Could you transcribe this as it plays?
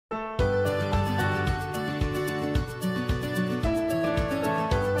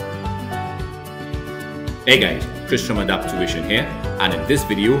Hey guys, Chris from Adapt Tuition here, and in this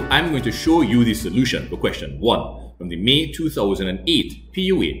video I'm going to show you the solution for question 1 from the May 2008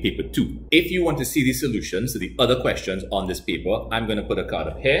 PoA Paper 2. If you want to see the solutions to the other questions on this paper, I'm going to put a card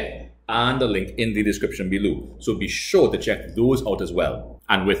up here and a link in the description below, so be sure to check those out as well.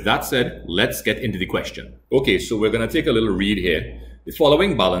 And with that said, let's get into the question. Okay, so we're going to take a little read here. The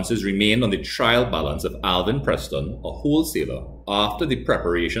following balances remain on the trial balance of Alvin Preston, a wholesaler, after the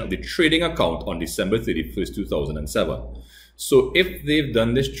preparation of the trading account on December 31st, 2007. So if they've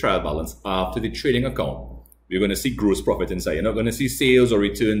done this trial balance after the trading account, you're going to see gross profit inside. You're not going to see sales or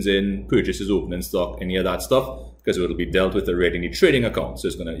returns in, purchases, opening stock, any of that stuff, because it will be dealt with already in the trading account. So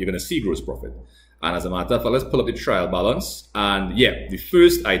you're going to see gross profit. And as a matter of fact, let's pull up the trial balance. And yeah, the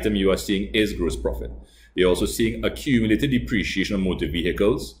first item you are seeing is gross profit. You're also seeing accumulated depreciation on motor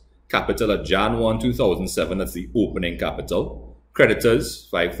vehicles, capital at Jan 1, 2007, that's the opening capital. Creditors,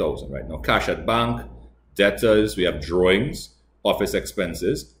 5,000, right? Now cash at bank, debtors, we have drawings, office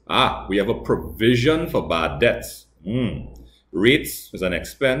expenses. We have a provision for bad debts. Rates is an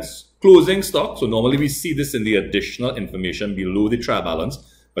expense. Closing stock, so normally we see this in the additional information below the trial balance,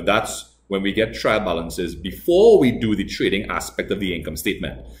 but that's when we get trial balances before we do the trading aspect of the income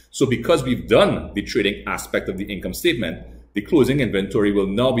statement. So because we've done the trading aspect of the income statement, the closing inventory will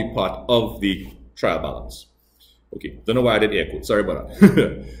now be part of the trial balance. Okay, don't know why I did air quotes, sorry about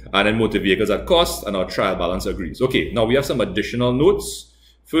that. And then motor vehicles at cost, and our trial balance agrees. Okay, now we have some additional notes.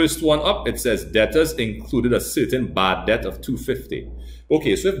 First one up, it says debtors included a certain bad debt of $250.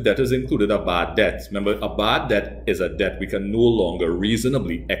 Okay, so if debtors included a bad debt, remember a bad debt is a debt we can no longer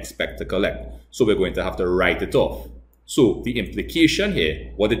reasonably expect to collect. So we're going to have to write it off. So the implication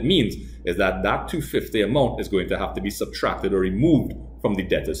here, what it means is that that $250 amount is going to have to be subtracted or removed from the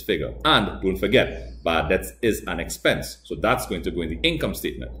debtor's figure. And don't forget, bad debts is an expense. So that's going to go in the income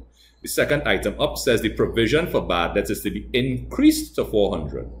statement. The second item up says the provision for bad debts is to be increased to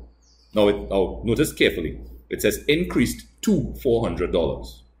 $400. Now notice carefully, it says increased to $400.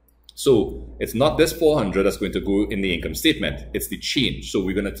 So it's not this $400 that's going to go in the income statement, it's the change. So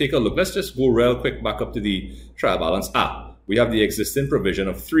we're going to take a look. Let's just go real quick back up to the trial balance. We have the existing provision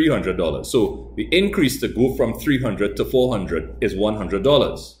of $300. So the increase to go from $300 to $400 is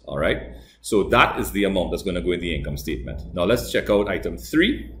 $100. All right. So that is the amount that's going to go in the income statement. Now let's check out item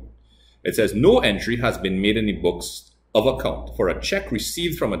 3. It says no entry has been made in the books of account for a check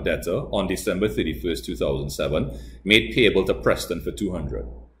received from a debtor on December 31st, 2007, made payable to Preston for $200.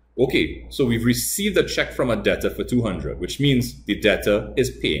 Okay, so we've received a check from a debtor for $200, which means the debtor is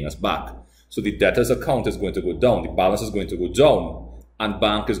paying us back. So the debtor's account is going to go down, the balance is going to go down, and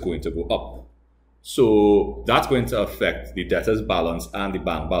bank is going to go up. So that's going to affect the debtor's balance and the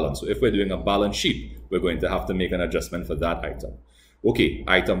bank balance. So if we're doing a balance sheet, we're going to have to make an adjustment for that item. Okay,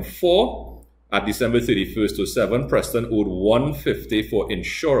 item 4, at December 31st, 2007, Preston owed $150 for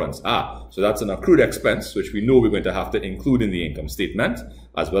insurance. So that's an accrued expense, which we know we're going to have to include in the income statement,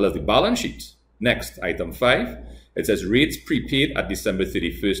 as well as the balance sheet. Next, item 5, it says rates prepaid at December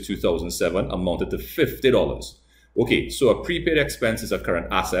 31st, 2007 amounted to $50. Okay, so a prepaid expense is a current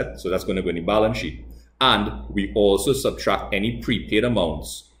asset, so that's going to go in the balance sheet. And we also subtract any prepaid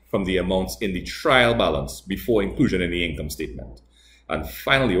amounts from the amounts in the trial balance before inclusion in the income statement. And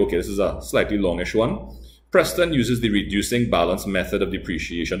finally, okay, this is a slightly longish one. Preston uses the reducing balance method of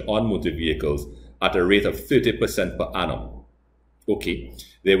depreciation on motor vehicles at a rate of 30% per annum. Okay,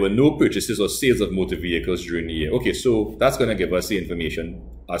 there were no purchases or sales of motor vehicles during the year. Okay, so that's going to give us the information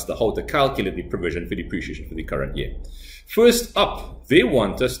as to how to calculate the provision for depreciation for the current year. First up, they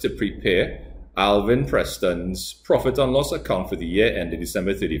want us to prepare Alvin Preston's profit and loss account for the year ended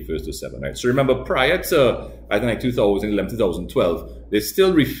December 31st, 2007. Right? So remember, prior to, I think, like 2011, 2012, they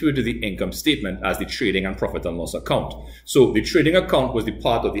still refer to the income statement as the trading and profit and loss account. So the trading account was the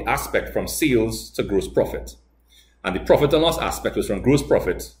part of the aspect from sales to gross profit. And the profit and loss aspect was from gross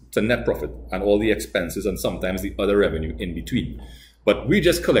profit to net profit and all the expenses and sometimes the other revenue in between. But we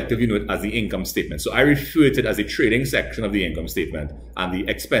just collectively know it as the income statement. So I refer to it as the trading section of the income statement and the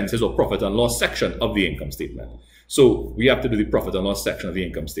expenses or profit and loss section of the income statement. So we have to do the profit and loss section of the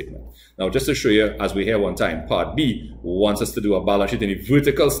income statement. Now, just to show you, as we hear one time, Part B wants us to do a balance sheet in a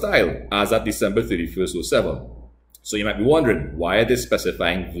vertical style as at December 31st, 2007. So you might be wondering, why are they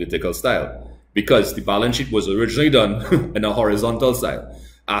specifying vertical style? Because the balance sheet was originally done in a horizontal style.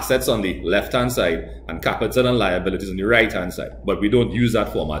 Assets on the left-hand side and capital and liabilities on the right-hand side. But we don't use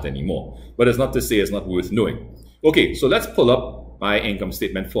that format anymore. But it's not to say it's not worth knowing. Okay, so let's pull up my income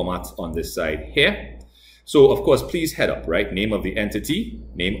statement format on this side here. So, of course, please head up, right? Name of the entity,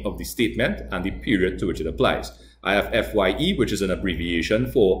 name of the statement, and the period to which it applies. I have FYE, which is an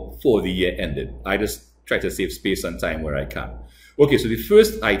abbreviation for the year ended. I just try to save space and time where I can. Okay, so the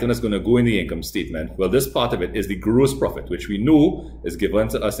first item that's going to go in the income statement, well, this part of it is the gross profit, which we know is given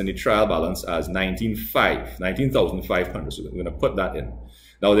to us in the trial balance as 19,500. So we're going to put that in.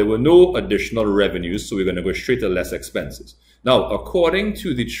 Now, there were no additional revenues, so we're going to go straight to less expenses. Now, according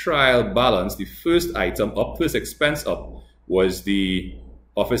to the trial balance, the first item up, first expense up, was the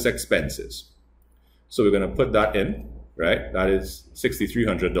office expenses. So we're going to put that in, right? That is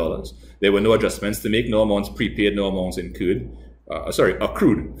 $6,300. There were no adjustments to make, no amounts prepaid, no amounts incurred.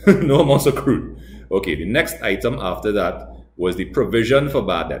 Accrued. No amounts accrued. Okay, the next item after that was the provision for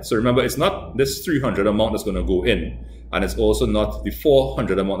bad debt. So remember, it's not this 300 amount that's going to go in, and it's also not the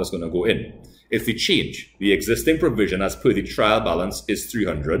 400 amount that's going to go in. It's the change. The existing provision as per the trial balance is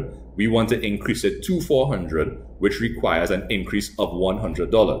 300. We want to increase it to 400, which requires an increase of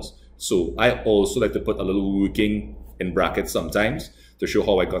 $100. So I also like to put a little working in brackets sometimes to show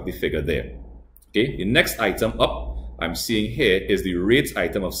how I got the figure there. Okay, the next item up I'm seeing here is the rates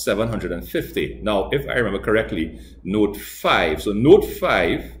item of $750. Now, if I remember correctly, note 5. So note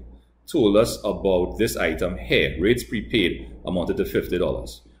 5 told us about this item here. Rates prepaid amounted to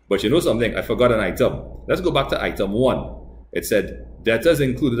 $50. But you know something? I forgot an item. Let's go back to item 1. It said debtors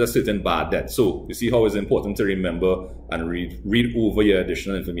included a certain bad debt. So you see how it's important to remember and read over your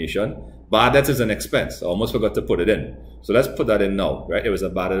additional information. Bad debt is an expense. I almost forgot to put it in. So let's put that in now, right? It was a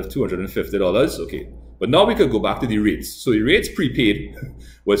bad debt of $250. Okay. But now we could go back to the rates. So the rates prepaid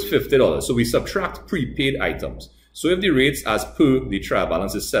was $50. So we subtract prepaid items. So if the rates as per the trial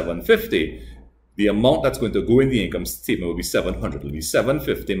balance is $750, the amount that's going to go in the income statement will be $700. It will be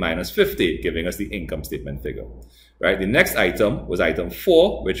 $750 minus $50, giving us the income statement figure. Right? The next item was item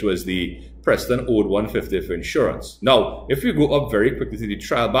 4, which was the Preston owed $150 for insurance. Now, if we go up very quickly to the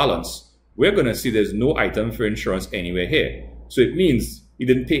trial balance, we're going to see there's no item for insurance anywhere here. So it means he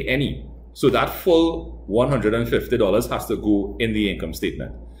didn't pay any. So that full $150 has to go in the income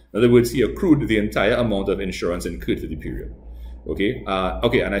statement. In other words, he accrued the entire amount of insurance incurred for the period. Okay,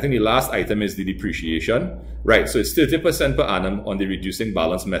 and I think the last item is the depreciation. Right, so it's 30% per annum on the reducing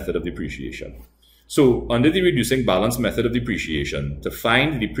balance method of depreciation. So under the reducing balance method of depreciation, to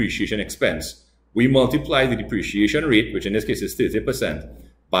find the depreciation expense, we multiply the depreciation rate, which in this case is 30%,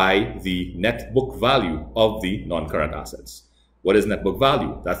 by the net book value of the non-current assets. What is net book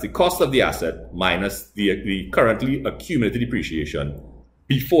value? That's the cost of the asset minus the currently accumulated depreciation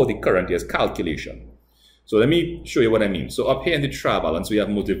before the current year's calculation. So let me show you what I mean. So up here in the trial balance, we have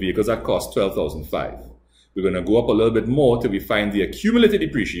motor vehicles that cost $12,500. We're going to go up a little bit more till we find the accumulated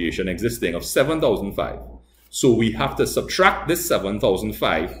depreciation existing of $7,500. So we have to subtract this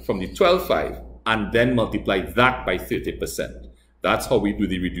 $7,500 from the $12,500 and then multiply that by 30%. That's how we do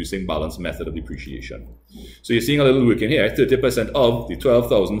the reducing balance method of depreciation. So you're seeing a little work in here, 30% of the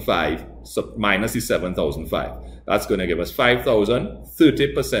 $12,500 minus the $7,500. That's going to give us $5,000,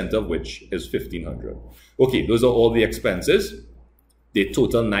 30% of which is $1,500. Okay, those are all the expenses. They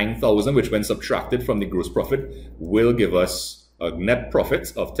total $9,000, which when subtracted from the gross profit will give us a net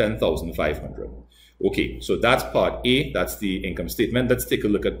profit of $10,500. Okay, so that's part A, that's the income statement. Let's take a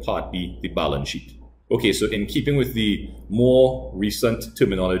look at part B, the balance sheet. Okay, so in keeping with the more recent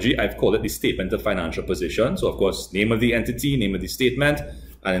terminology, I've called it the statement of financial position. So of course, name of the entity, name of the statement,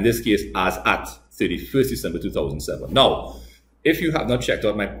 and in this case, as at 31st December 2007. Now, if you have not checked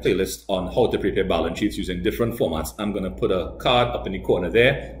out my playlist on how to prepare balance sheets using different formats, I'm going to put a card up in the corner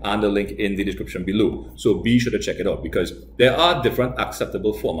there and a link in the description below. So be sure to check it out because there are different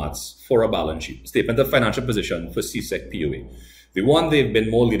acceptable formats for a balance sheet. Statement of financial position for CSEC POA. The one they've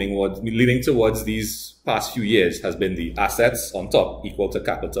been more leaning towards these past few years has been the assets on top equal to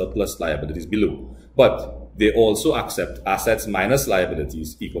capital plus liabilities below. But they also accept assets minus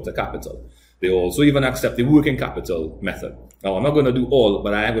liabilities equal to capital. They also even accept the working capital method. Now, I'm not going to do all,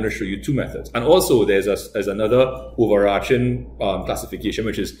 but I am going to show you two methods. And also, there's another overarching classification,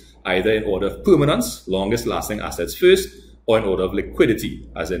 which is either in order of permanence, longest lasting assets first, or in order of liquidity,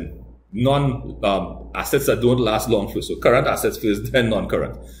 as in assets that don't last long first. So current assets first, then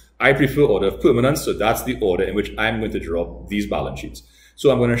non-current. I prefer order of permanence, so that's the order in which I'm going to draw these balance sheets.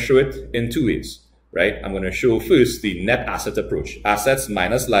 So I'm going to show it in two ways, right? I'm going to show first the net asset approach. Assets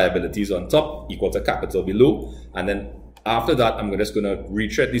minus liabilities on top equal to capital below. And then after that, I'm just going to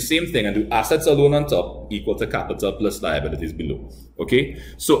retread the same thing and do assets alone on top equal to capital plus liabilities below. Okay?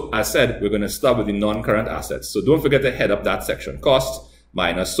 So as said, we're going to start with the non-current assets. So don't forget to head up that section. Costs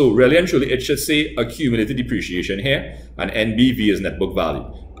minus. So really and truly, it should say accumulated depreciation here, and NBV is net book value.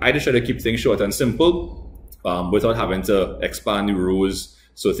 I just try to keep things short and simple without having to expand the rows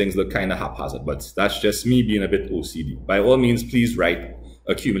so things look kind of haphazard. But that's just me being a bit OCD. By all means, please write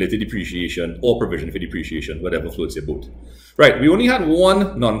accumulated depreciation or provision for depreciation, whatever floats your boat. Right, we only had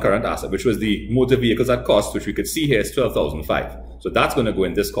one non-current asset, which was the motor vehicles at cost, which we could see here is $12,005. So that's going to go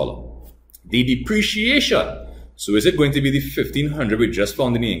in this column. The depreciation, so is it going to be the $1,500 we just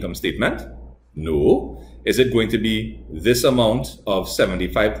found in the income statement? No. Is it going to be this amount of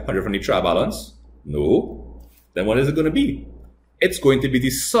 $7,500 from the trial balance? No. Then what is it going to be? It's going to be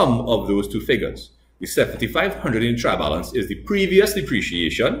the sum of those two figures. The $7,500 in trial balance is the previous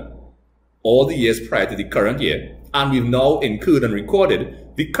depreciation, all the years prior to the current year, and we've now incurred and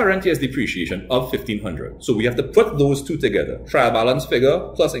recorded the current year's depreciation of $1,500. So we have to put those two together. Trial balance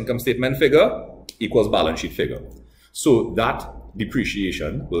figure plus income statement figure equals balance sheet figure. So that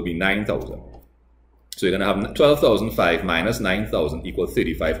depreciation will be $9,000. So you're going to have $12,500 minus $9,000 equals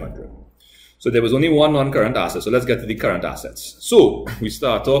 $3,500. So there was only one non-current asset. So let's get to the current assets. So we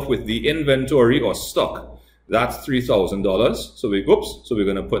start off with the inventory or stock. That's $3,000. So we're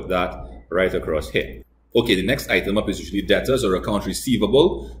going to put that right across here. Okay, the next item up is usually debtors or account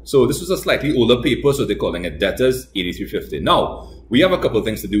receivable. So this was a slightly older paper, so they're calling it debtors, $8,350. Now, we have a couple of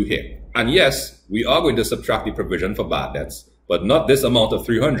things to do here. And yes, we are going to subtract the provision for bad debts, but not this amount of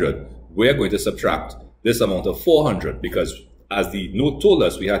 $300. We're going to subtract this amount of $400 because as the note told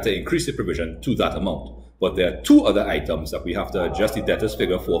us, we had to increase the provision to that amount. But there are two other items that we have to adjust the debtors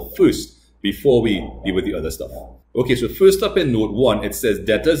figure for first before we deal with the other stuff. Okay, so first up in note 1, it says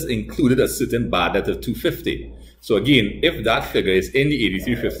debtors included a certain bad debt of $250. So again, if that figure is in the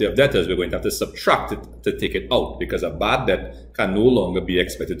 $8,350 of debtors, we're going to have to subtract it to take it out because a bad debt can no longer be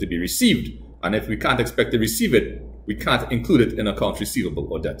expected to be received. And if we can't expect to receive it, we can't include it in accounts receivable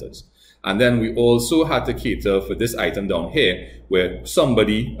or debtors. And then we also had to cater for this item down here where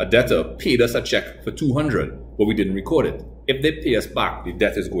somebody, a debtor, paid us a check for $200, but we didn't record it. If they pay us back, the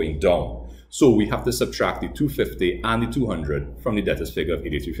debt is going down. So we have to subtract the $250 and the $200 from the debtors figure of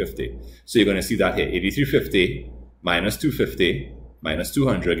 $8,350. So you're going to see that here, $8,350 minus $250 minus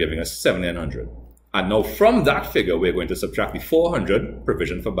 $200, giving us $7,900. And now from that figure, we're going to subtract the $400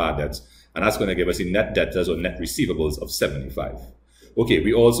 provision for bad debts, and that's going to give us the net debtors or net receivables of $75. Okay,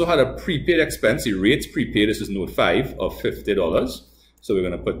 we also had a prepaid expense, the rates prepaid, this is note 5, of $50. So we're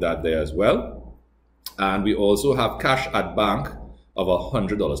going to put that there as well. And we also have cash at bank of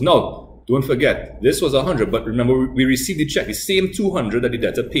 $100. Now, don't forget, this was $100, but remember, we received the check, the same $200 that the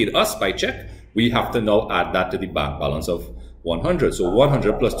debtor paid us by check. We have to now add that to the bank balance of $100. So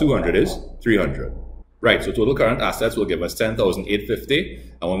 $100 plus $200 is $300. Right, so total current assets will give us $10,850,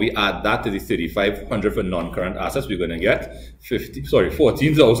 and when we add that to the $3,500 for non-current assets, we're going to get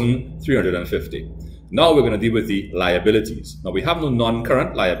 $14,350. Now we're going to deal with the liabilities. Now we have no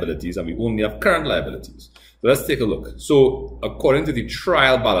non-current liabilities, and we only have current liabilities. So let's take a look. So according to the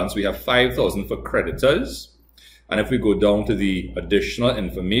trial balance, we have $5,000 for creditors, and if we go down to the additional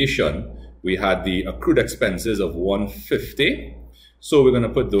information, we had the accrued expenses of $150. So we're going to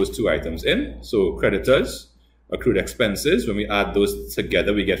put those two items in. So creditors, accrued expenses, when we add those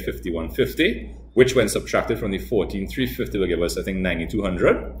together, we get $5,150, which when subtracted from the $14,350 will give us, I think,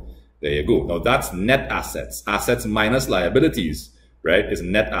 $9,200. There you go. Now that's net assets. Assets minus liabilities, right, is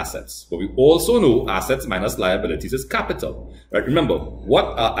net assets. But we also know assets minus liabilities is capital, right? Remember,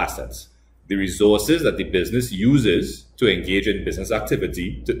 what are assets? The resources that the business uses to engage in business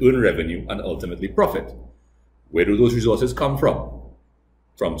activity to earn revenue and ultimately profit. Where do those resources come from?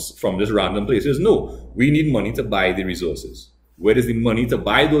 From just random places? No, we need money to buy the resources. Where does the money to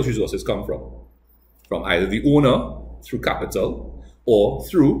buy those resources come from? From either the owner through capital or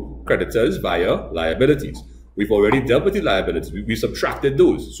through creditors via liabilities. We've already dealt with the liabilities. We subtracted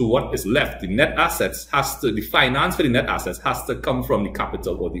those. So what is left? The net assets the finance for the net assets has to come from the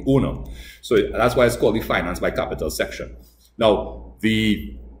capital or the owner. So that's why it's called the finance by capital section. Now,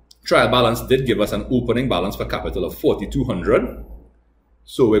 the trial balance did give us an opening balance for capital of $4,200.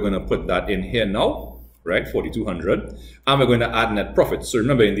 So we're going to put that in here now, right? $4,200. And we're going to add net profit. So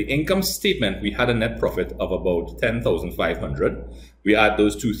remember, in the income statement, we had a net profit of about $10,500. We add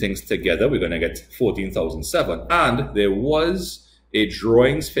those two things together, we're going to get $14,007. And there was a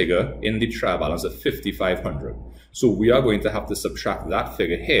drawings figure in the trial balance of $5,500. So we are going to have to subtract that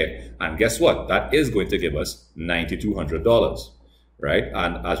figure here. And guess what? That is going to give us $9,200. Right?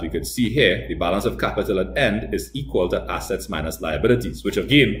 And as we could see here, the balance of capital at end is equal to assets minus liabilities, which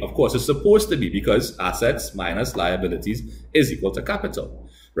again, of course, is supposed to be because assets minus liabilities is equal to capital,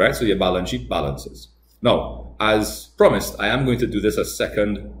 right? So your balance sheet balances. Now, as promised, I am going to do this a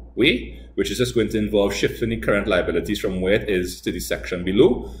second way, which is just going to involve shifting the current liabilities from where it is to the section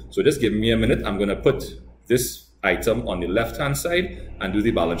below. So just give me a minute. I'm going to put this item on the left-hand side and do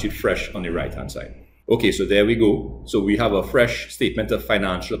the balance sheet fresh on the right-hand side. Okay, so there we go. So we have a fresh statement of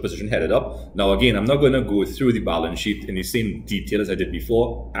financial position headed up. Now again, I'm not going to go through the balance sheet in the same detail as I did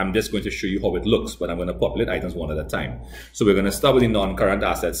before. I'm just going to show you how it looks, but I'm going to populate items one at a time. So we're going to start with the non-current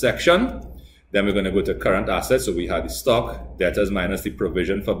assets section. Then we're going to go to current assets. So we have the stock, debtors minus the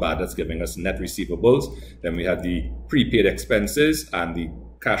provision for bad debts, giving us net receivables. Then we have the prepaid expenses and the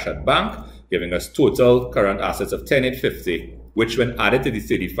cash at bank, giving us total current assets of 10,850, which when added to the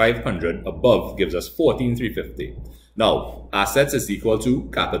 3,500 above gives us 14,350. Now, assets is equal to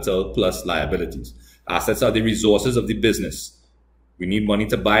capital plus liabilities. Assets are the resources of the business. We need money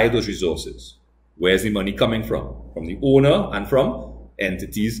to buy those resources. Where's the money coming from? From the owner and from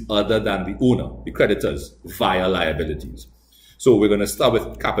entities other than the owner, the creditors, via liabilities. So we're going to start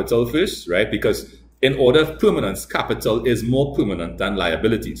with capital first, right? Because in order of permanence, capital is more permanent than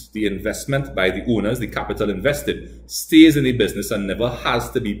liabilities. The investment by the owners, the capital invested, stays in the business and never has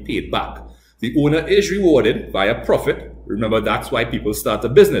to be paid back. The owner is rewarded via profit. Remember, that's why people start a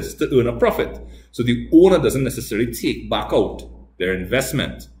business, to earn a profit. So the owner doesn't necessarily take back out their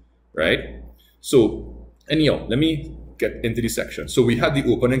investment, right? So anyhow, let me get into the section. So we had the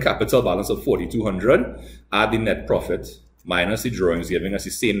opening capital balance of 4,200, add the net profit, minus the drawings, giving us the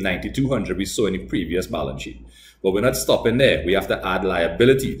same 9,200 we saw in the previous balance sheet. But we're not stopping there. We have to add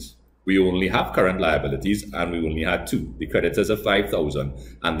liabilities. We only have current liabilities and we only had two. The creditors of 5,000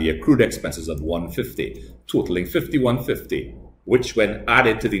 and the accrued expenses of 150, totaling 5,150, which when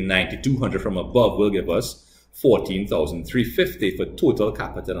added to the 9,200 from above will give us 14,350 for total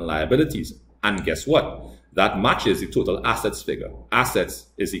capital and liabilities. And guess what? That matches the total assets figure. Assets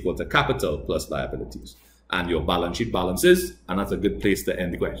is equal to capital plus liabilities. And your balance sheet balances, and that's a good place to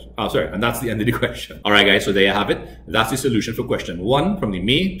end the question. Oh, sorry, and that's the end of the question. All right, guys, so there you have it. That's the solution for question 1 from the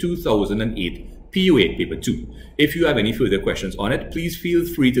May 2008 PoA Paper 2. If you have any further questions on it, please feel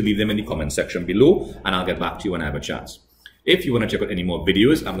free to leave them in the comment section below, and I'll get back to you when I have a chance. If you want to check out any more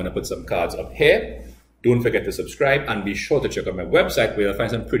videos, I'm going to put some cards up here. Don't forget to subscribe, and be sure to check out my website where you'll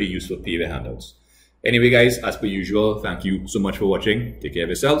find some pretty useful PoA handouts. Anyway, guys, as per usual, thank you so much for watching. Take care of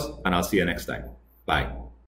yourselves, and I'll see you next time. Bye.